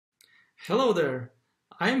Hello there,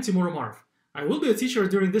 I am Timur Umarov. I will be a teacher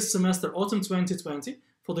during this semester autumn 2020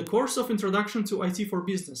 for the course of Introduction to IT for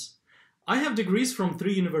Business. I have degrees from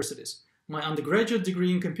 3 universities. My undergraduate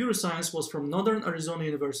degree in computer science was from Northern Arizona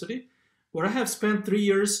University, where I have spent 3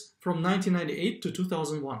 years from 1998 to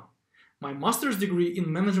 2001. My master's degree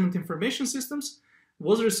in Management Information Systems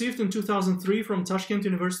was received in 2003 from Tashkent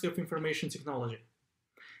University of Information Technology.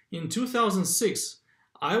 In 2006,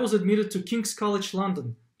 I was admitted to King's College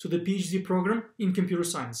London to the PhD program in computer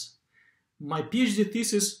science. My PhD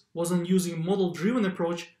thesis was on using model-driven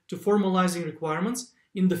approach to formalizing requirements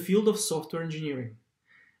in the field of software engineering.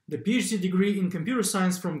 The PhD degree in computer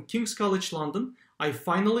science from King's College London I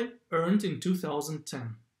finally earned in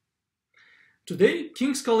 2010. Today,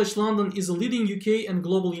 King's College London is a leading UK and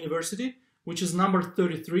global university, which is number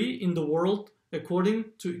 33 in the world according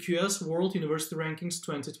to QS World University Rankings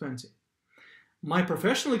 2020. My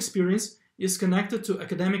professional experience is connected to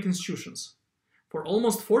academic institutions. For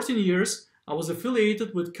almost 14 years, I was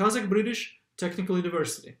affiliated with Kazakh British Technical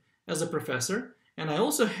University as a professor, and I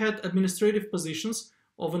also had administrative positions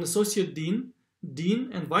of an associate dean,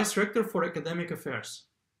 and vice rector for academic affairs.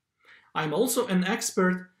 I am also an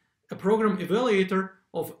expert, a program evaluator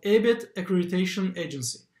of ABET Accreditation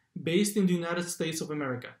Agency, based in the United States of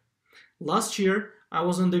America. Last year, I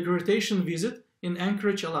was on the accreditation visit in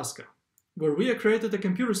Anchorage, Alaska, where we accredited a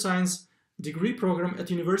computer science degree program at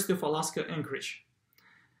University of Alaska, Anchorage.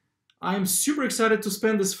 I am super excited to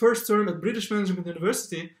spend this first term at British Management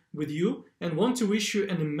University with you and want to wish you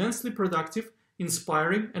an immensely productive,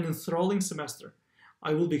 inspiring, and enthralling semester.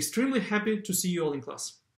 I will be extremely happy to see you all in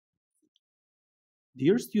class.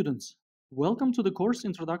 Dear students, welcome to the course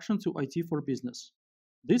Introduction to IT for Business.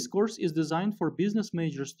 This course is designed for business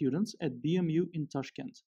major students at BMU in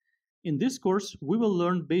Tashkent. In this course, we will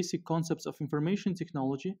learn basic concepts of information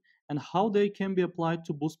technology and how they can be applied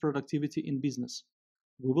to boost productivity in business.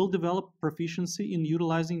 We will develop proficiency in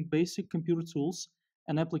utilizing basic computer tools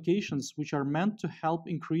and applications which are meant to help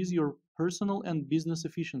increase your personal and business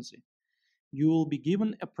efficiency. You will be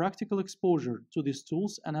given a practical exposure to these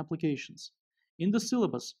tools and applications. In the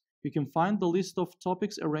syllabus, you can find the list of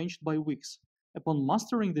topics arranged by weeks. Upon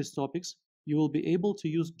mastering these topics, you will be able to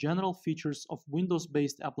use general features of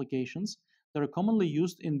Windows-based applications that are commonly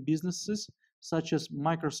used in businesses such as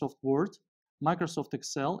Microsoft Word, Microsoft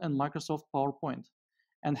Excel, and Microsoft PowerPoint,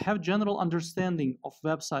 and have general understanding of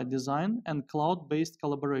website design and cloud-based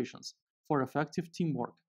collaborations for effective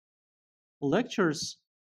teamwork. Lectures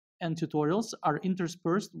and tutorials are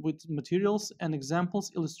interspersed with materials and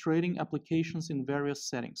examples illustrating applications in various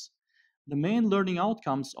settings. The main learning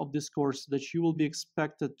outcomes of this course that you will be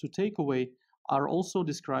expected to take away are also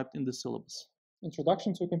described in the syllabus.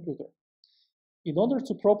 Introduction to a computer. In order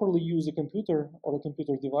to properly use a computer or a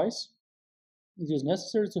computer device, it is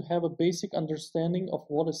necessary to have a basic understanding of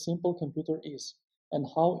what a simple computer is and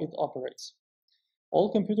how it operates.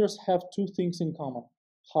 All computers have two things in common: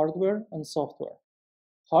 hardware and software.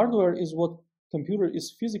 Hardware is what computer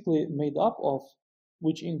is physically made up of,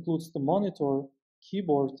 which includes the monitor,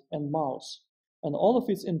 keyboard, and mouse, and all of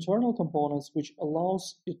its internal components which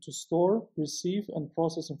allows it to store, receive, and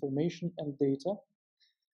process information and data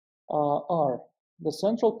are the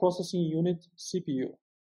central processing unit, CPU,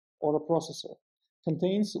 or a processor,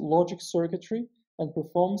 contains logic circuitry and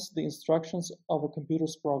performs the instructions of a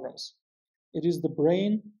computer's programs. It is the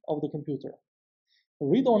brain of the computer.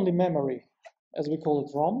 Read-only memory, as we call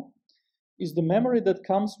it ROM, is the memory that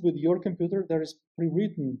comes with your computer that is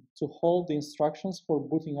pre-written to hold the instructions for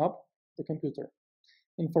booting up the computer.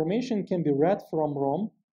 Information can be read from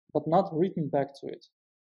ROM, but not written back to it.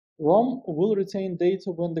 ROM will retain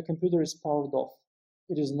data when the computer is powered off.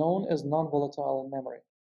 It is known as non-volatile memory.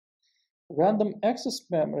 Random access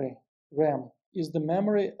memory, RAM, is the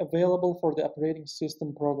memory available for the operating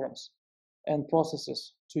system programs and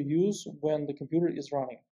processes to use when the computer is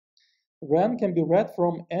running. RAM can be read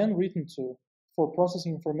from and written to for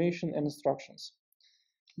processing information and instructions.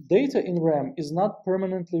 Data in RAM is not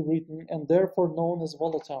permanently written and therefore known as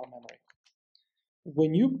volatile memory.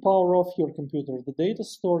 When you power off your computer, the data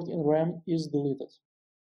stored in RAM is deleted.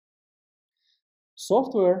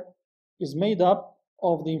 Software is made up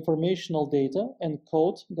of the informational data and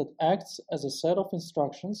code that acts as a set of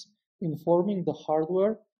instructions informing the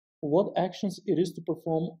hardware what actions it is to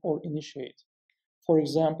perform or initiate. For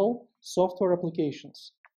example, software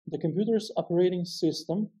applications, the computer's operating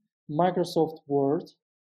system, Microsoft Word,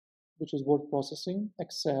 which is word processing,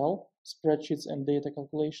 Excel, spreadsheets and data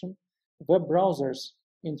calculation, web browsers,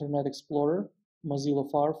 Internet Explorer, Mozilla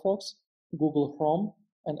Firefox, Google Chrome,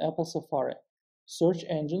 and Apple Safari, search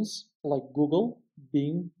engines like Google,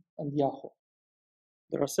 Bing, and Yahoo.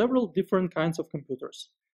 There are several different kinds of computers.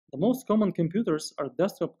 The most common computers are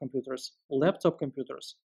desktop computers, laptop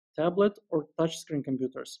computers, tablet or touchscreen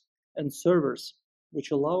computers, and servers,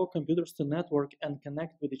 which allow computers to network and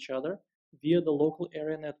connect with each other via the local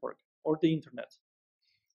area network or the internet.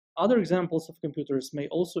 Other examples of computers may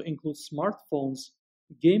also include smartphones,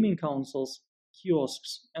 gaming consoles,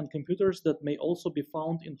 kiosks, and computers that may also be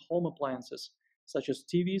found in home appliances, such as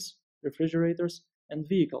TVs, refrigerators, and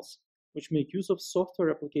vehicles, which make use of software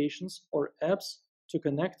applications or apps to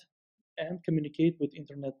connect and communicate with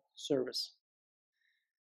internet service.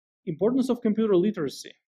 Importance of computer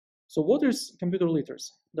literacy. So what is computer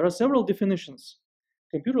literacy? There are several definitions.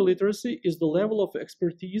 Computer literacy is the level of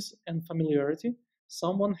expertise and familiarity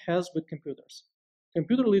someone has with computers.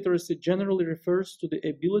 Computer literacy generally refers to the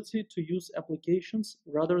ability to use applications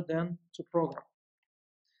rather than to program.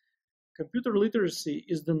 Computer literacy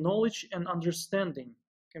is the knowledge and understanding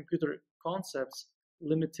computer concepts,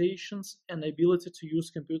 limitations, and ability to use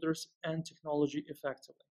computers and technology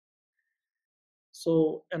effectively.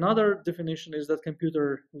 So another definition is that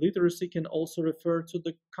computer literacy can also refer to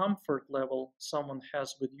the comfort level someone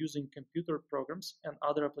has with using computer programs and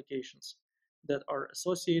other applications that are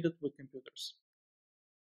associated with computers.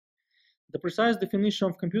 The precise definition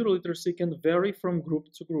of computer literacy can vary from group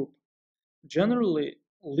to group. Generally,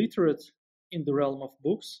 literate in the realm of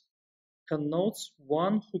books connotes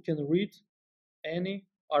one who can read any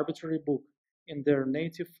arbitrary book in their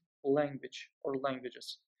native language or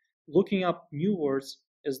languages, looking up new words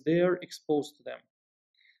as they are exposed to them.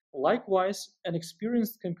 Likewise, an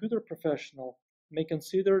experienced computer professional may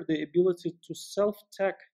consider the ability to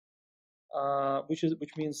self-tech, which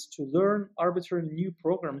means to learn arbitrary new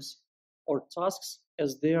programs or tasks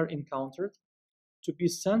as they are encountered, to be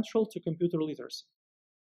central to computer literacy.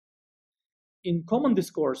 In common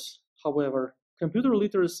discourse, however, computer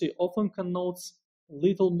literacy often connotes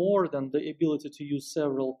little more than the ability to use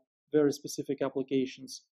several very specific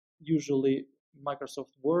applications, usually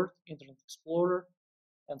Microsoft Word, Internet Explorer,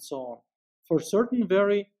 and so on, for certain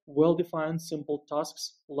very well-defined simple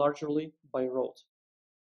tasks, largely by rote.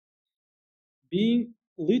 Being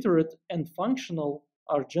literate and functional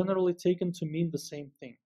are generally taken to mean the same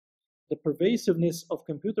thing. The pervasiveness of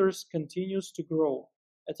computers continues to grow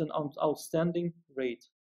at an outstanding rate.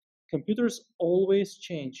 Computers always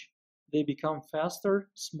change. They become faster,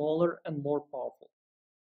 smaller, and more powerful.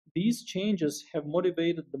 These changes have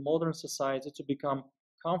motivated the modern society to become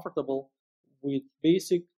comfortable with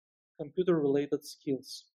basic computer-related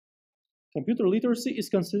skills. Computer literacy is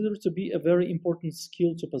considered to be a very important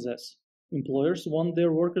skill to possess. Employers want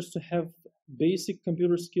their workers to have basic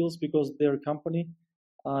computer skills because their company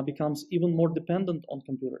becomes even more dependent on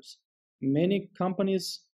computers. Many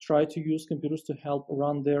companies try to use computers to help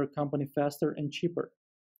run their company faster and cheaper.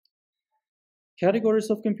 Categories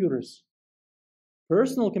of computers.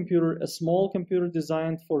 Personal computer, a small computer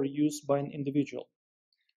designed for use by an individual.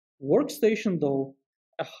 Workstation, though,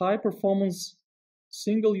 a high-performance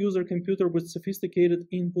single-user computer with sophisticated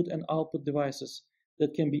input and output devices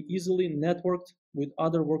that can be easily networked with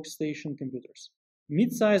other workstation computers.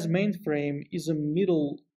 Mid-size mainframe is a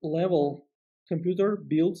middle-level computer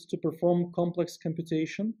built to perform complex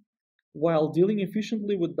computation while dealing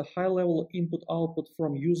efficiently with the high-level input-output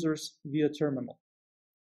from users via terminal.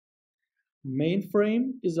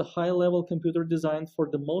 Mainframe is a high-level computer designed for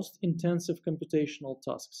the most intensive computational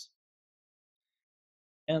tasks.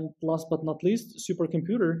 And last but not least,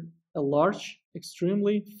 supercomputer, a large,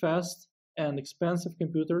 extremely fast and expensive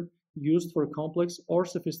computer used for complex or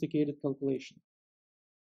sophisticated calculation.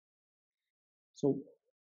 So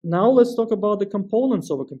now let's talk about the components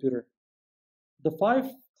of a computer. The 5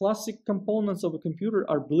 classic components of a computer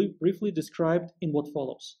are briefly described in what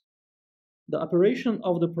follows. The operation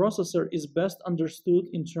of the processor is best understood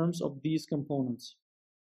in terms of these components.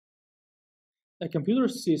 A computer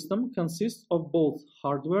system consists of both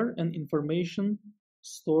hardware and information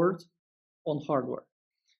stored on hardware.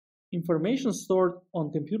 Information stored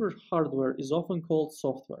on computer hardware is often called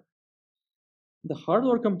software. The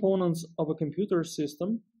hardware components of a computer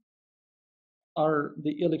system are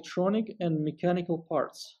the electronic and mechanical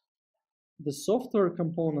parts. The software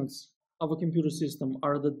components of a computer system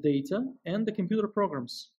are the data and the computer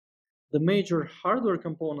programs. The major hardware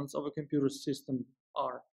components of a computer system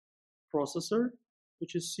are processor,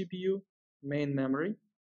 which is CPU, main memory,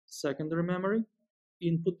 secondary memory,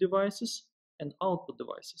 input devices, and output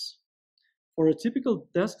devices. For a typical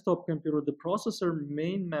desktop computer, the processor,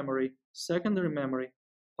 main memory, secondary memory,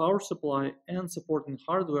 power supply, and supporting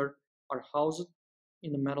hardware are housed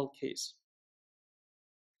in a metal case.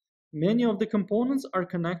 Many of the components are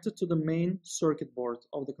connected to the main circuit board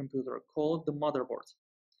of the computer, called the motherboard.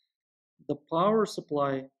 The power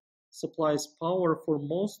supply supplies power for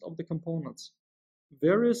most of the components.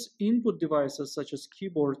 Various input devices such as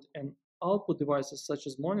keyboard and output devices such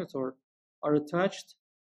as monitor are attached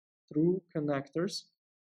through connectors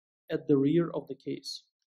at the rear of the case.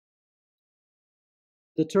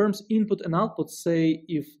 The terms input and output say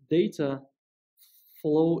if data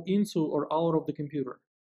flow into or out of the computer.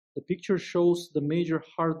 The picture shows the major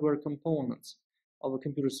hardware components of a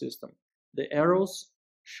computer system. The arrows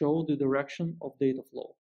show the direction of data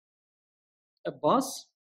flow. A bus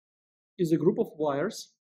is a group of wires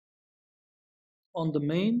on the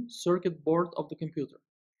main circuit board of the computer.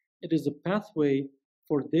 It is a pathway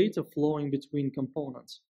for data flowing between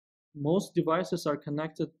components. Most devices are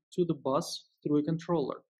connected to the bus through a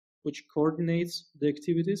controller, which coordinates the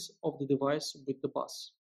activities of the device with the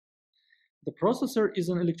bus. The processor is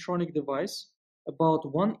an electronic device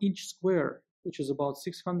about 1 inch square, which is about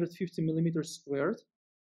 650 millimeters squared,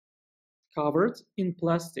 covered in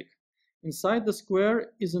plastic. Inside the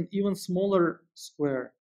square is an even smaller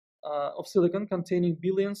square of silicon containing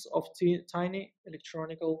billions of tiny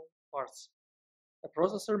electronic parts. A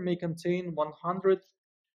processor may contain 100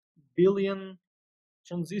 billion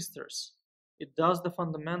transistors. It does the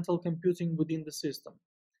fundamental computing within the system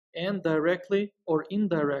and directly or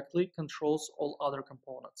indirectly controls all other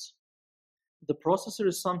components. The processor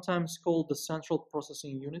is sometimes called the central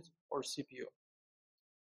processing unit or CPU.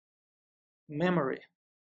 Memory.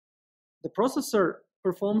 The processor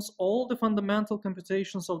performs all the fundamental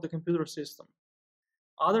computations of the computer system.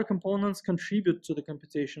 Other components contribute to the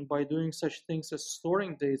computation by doing such things as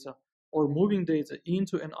storing data or moving data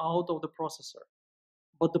into and out of the processor.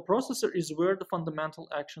 But the processor is where the fundamental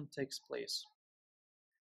action takes place.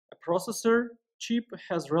 A processor chip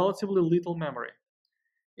has relatively little memory.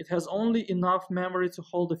 It has only enough memory to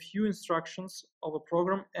hold a few instructions of a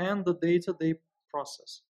program and the data they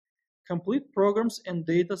process. Complete programs and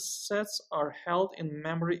data sets are held in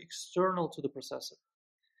memory external to the processor.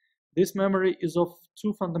 This memory is of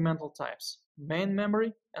two fundamental types, main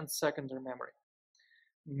memory and secondary memory.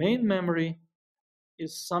 Main memory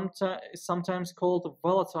is sometimes called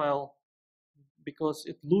volatile because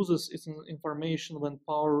it loses its information when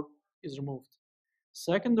power is removed.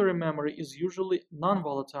 Secondary memory is usually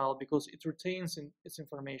non-volatile because it retains its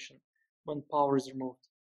information when power is removed.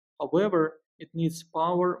 However, it needs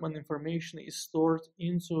power when information is stored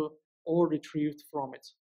into or retrieved from it.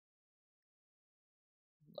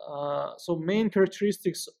 So main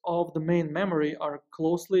characteristics of the main memory are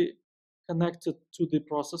closely connected to the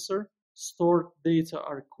processor, stored data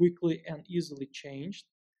are quickly and easily changed,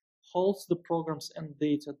 holds the programs and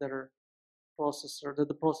data that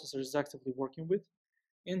the processor is actively working with,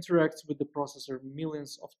 interacts with the processor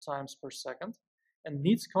millions of times per second, and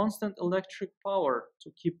needs constant electric power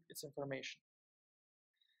to keep its information.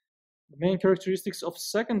 The main characteristics of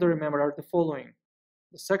secondary memory are the following.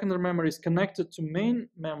 The secondary memory is connected to main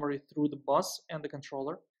memory through the bus and the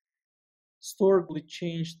controller. Storably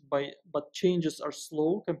changed but changes are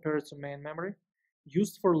slow compared to main memory.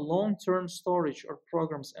 Used for long-term storage of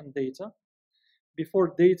programs and data.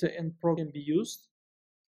 Before data and program can be used,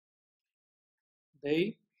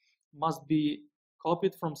 they must be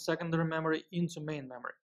copied from secondary memory into main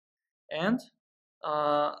memory. And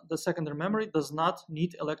the secondary memory does not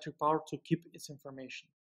need electric power to keep its information.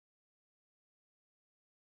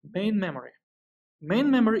 Main memory.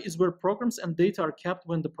 Main memory is where programs and data are kept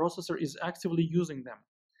when the processor is actively using them.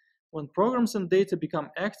 When programs and data become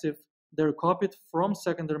active, they're copied from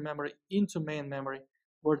secondary memory into main memory,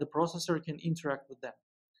 where the processor can interact with them.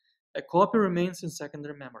 A copy remains in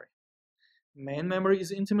secondary memory. Main memory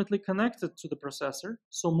is intimately connected to the processor,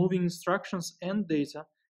 so moving instructions and data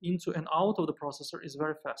into and out of the processor is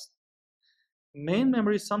very fast. Main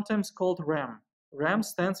memory is sometimes called RAM. RAM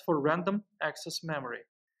stands for Random Access Memory.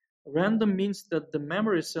 Random means that the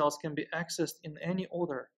memory cells can be accessed in any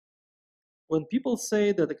order. When people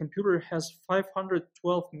say that a computer has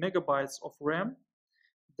 512 megabytes of RAM,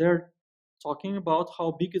 they're talking about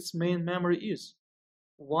how big its main memory is.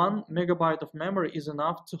 1 megabyte of memory is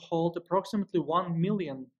enough to hold approximately 1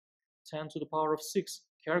 million 10 to the power of 6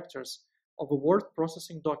 characters of a word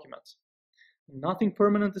processing document. Nothing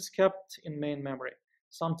permanent is kept in main memory.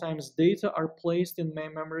 Sometimes data are placed in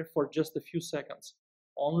main memory for just a few seconds,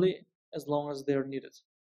 only as long as they are needed.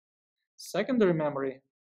 Secondary memory.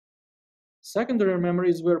 Secondary memory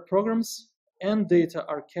is where programs and data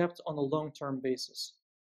are kept on a long-term basis.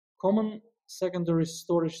 Common secondary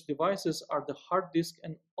storage devices are the hard disk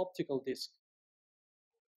and optical disk.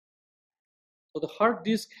 So the hard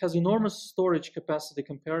disk has enormous storage capacity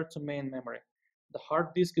compared to main memory. The hard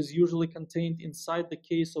disk is usually contained inside the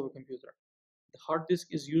case of a computer. The hard disk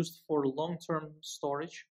is used for long-term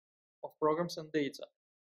storage of programs and data.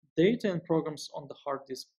 Data and programs on the hard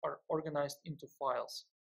disk are organized into files.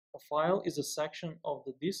 A file is a section of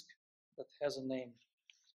the disk that has a name.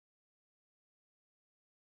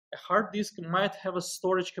 A hard disk might have a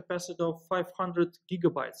storage capacity of 500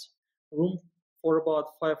 gigabytes, room for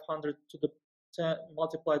about 500 to the 10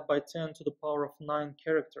 multiplied by 10 to the power of 9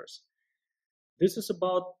 characters. This is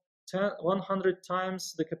about 100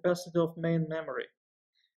 times the capacity of main memory.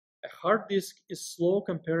 A hard disk is slow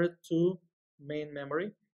compared to main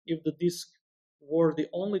memory. If the disk were the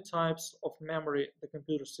only types of memory, the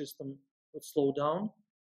computer system would slow down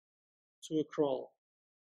to a crawl.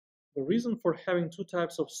 The reason for having two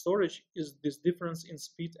types of storage is this difference in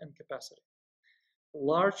speed and capacity.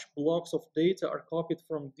 Large blocks of data are copied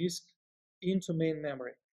from disk into main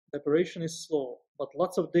memory. The operation is slow, but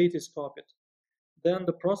lots of data is copied. Then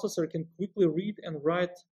the processor can quickly read and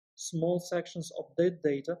write small sections of that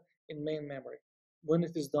data in main memory. When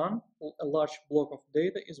it is done, a large block of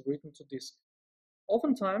data is written to disk.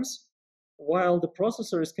 Oftentimes, while the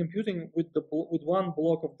processor is computing with one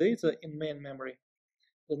block of data in main memory,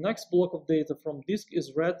 the next block of data from disk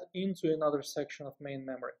is read into another section of main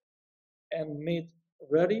memory and made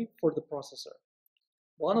ready for the processor.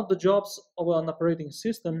 One of the jobs of an operating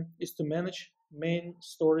system is to manage main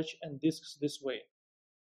storage and disks this way.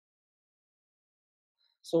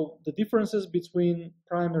 So the differences between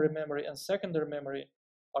primary memory and secondary memory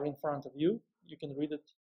are in front of you. You can read it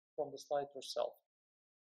from the slide yourself.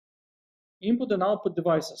 Input and output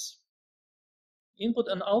devices. Input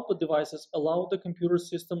and output devices allow the computer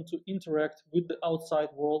system to interact with the outside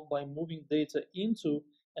world by moving data into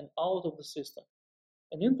and out of the system.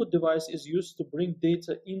 An input device is used to bring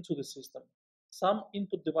data into the system. Some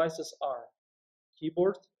input devices are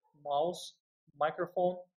keyboard, mouse,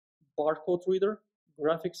 microphone, barcode reader,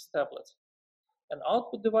 graphics tablet. An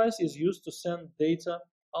output device is used to send data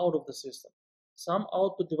out of the system. Some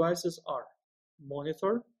output devices are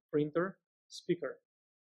monitor, printer, speaker.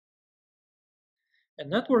 A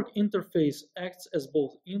network interface acts as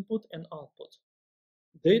both input and output.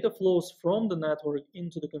 Data flows from the network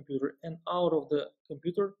into the computer and out of the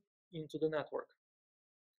computer into the network.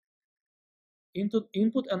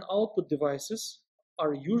 Input and output devices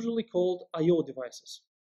are usually called I/O devices.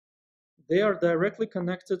 They are directly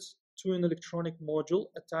connected to an electronic module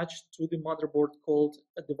attached to the motherboard called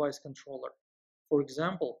a device controller. For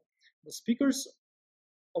example, the speakers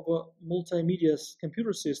of a multimedia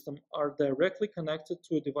computer system are directly connected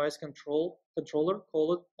to a device controller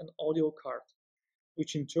called an audio card,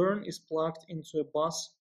 which in turn is plugged into a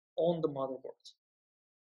bus on the motherboard.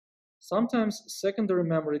 Sometimes secondary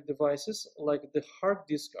memory devices like the hard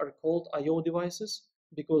disk are called I/O devices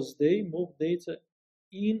because they move data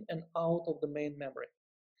in and out of the main memory.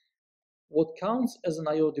 What counts as an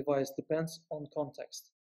I/O device depends on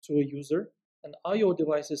context. To a user, an I/O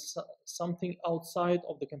device is something outside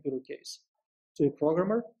of the computer case. To a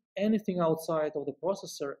programmer, anything outside of the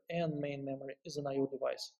processor and main memory is an I/O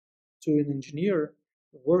device. To an engineer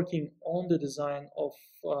working on the design of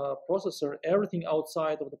a processor, everything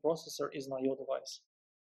outside of the processor is an I/O device.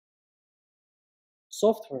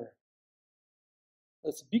 Software.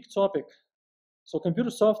 That's a big topic. So computer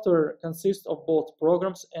software consists of both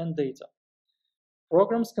programs and data.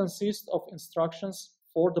 Programs consist of instructions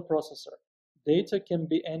for the processor. Data can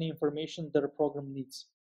be any information that a program needs: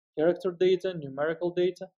 character data, numerical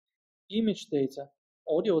data, image data,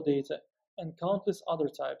 audio data, and countless other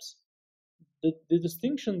types. The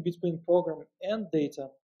distinction between program and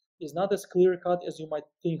data is not as clear-cut as you might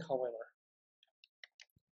think, however.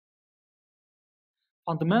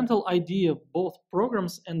 Fundamental idea of both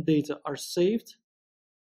programs and data are saved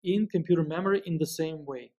in computer memory in the same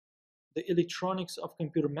way. The electronics of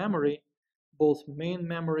computer memory, both main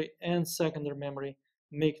memory and secondary memory,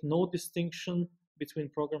 make no distinction between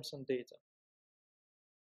programs and data.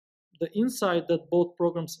 The insight that both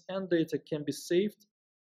programs and data can be saved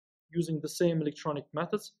using the same electronic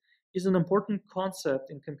methods is an important concept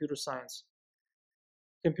in computer science.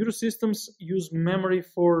 Computer systems use memory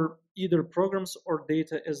for either programs or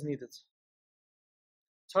data as needed.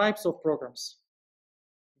 Types of programs.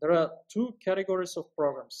 There are two categories of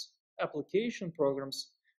programs. Application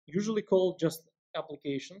programs, usually called just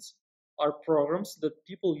applications, are programs that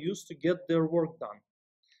people use to get their work done.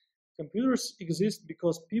 Computers exist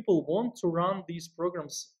because people want to run these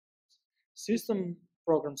programs. System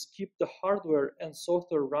programs keep the hardware and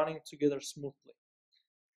software running together smoothly.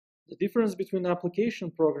 The difference between application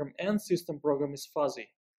program and system program is fuzzy.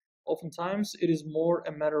 Oftentimes, it is more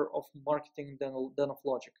a matter of marketing than of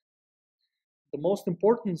logic. The most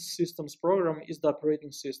important systems program is the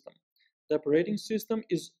operating system. The operating system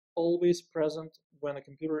is always present when a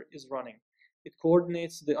computer is running. It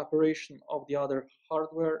coordinates the operation of the other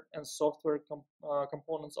hardware and software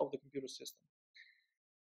components of the computer system.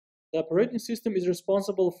 The operating system is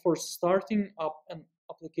responsible for starting up an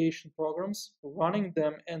application programs, running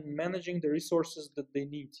them, and managing the resources that they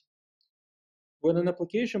need. When an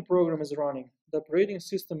application program is running, the operating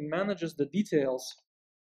system manages the details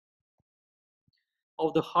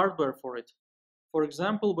of the hardware for it. For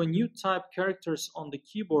example, when you type characters on the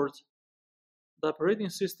keyboard, the operating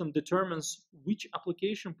system determines which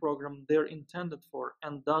application program they're intended for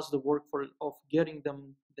and does the work of getting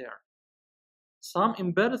them there. Some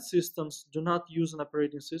embedded systems do not use an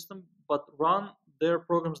operating system but run their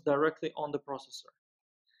programs directly on the processor.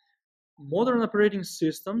 Modern operating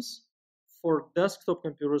systems for desktop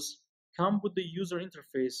computers come with the user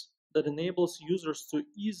interface that enables users to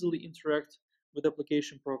easily interact with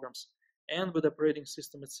application programs and with the operating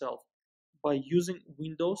system itself by using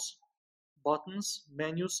windows, buttons,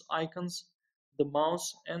 menus, icons, the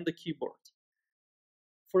mouse, and the keyboard.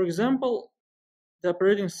 For example, the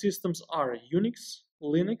operating systems are Unix,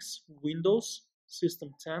 Linux, Windows,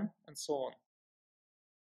 System 10, and so on.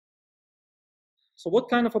 So what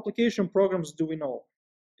kind of application programs do we know?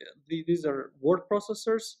 These are word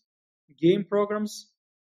processors, game programs,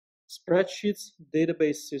 spreadsheets,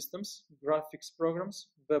 database systems, graphics programs,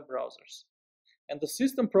 web browsers. And the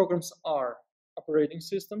system programs are operating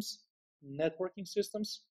systems, networking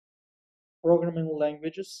systems, programming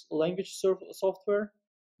languages, language software,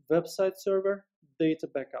 website server, data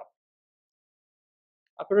backup.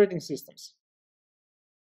 Operating systems.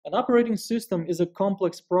 An operating system is a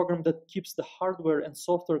complex program that keeps the hardware and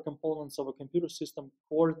software components of a computer system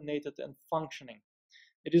coordinated and functioning.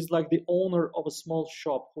 It is like the owner of a small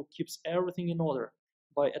shop who keeps everything in order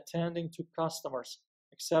by attending to customers,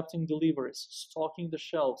 accepting deliveries, stocking the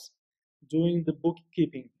shelves, doing the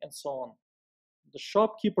bookkeeping, and so on. The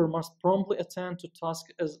shopkeeper must promptly attend to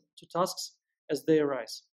tasks as they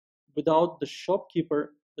arise. Without the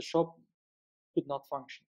shopkeeper, the shop could not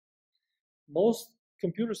function. Most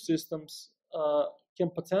computer systems can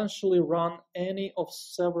potentially run any of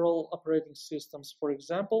several operating systems. For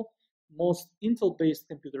example, most Intel-based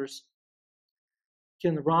computers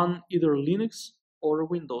can run either Linux or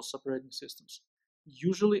Windows operating systems.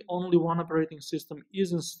 Usually only one operating system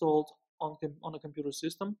is installed on a computer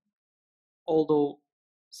system, although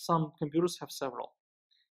some computers have several.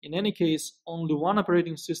 In any case, only one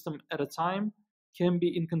operating system at a time can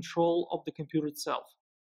be in control of the computer itself.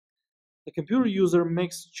 The computer user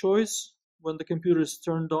makes choice when the computer is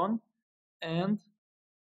turned on, and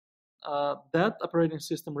that operating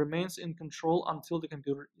system remains in control until the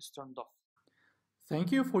computer is turned off.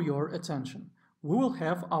 Thank you for your attention. We will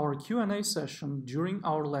have our Q&A session during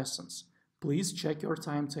our lessons. Please check your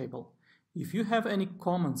timetable. If you have any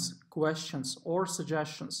comments, questions, or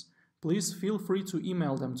suggestions, please feel free to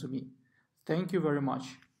email them to me. Thank you very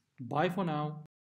much. Bye for now.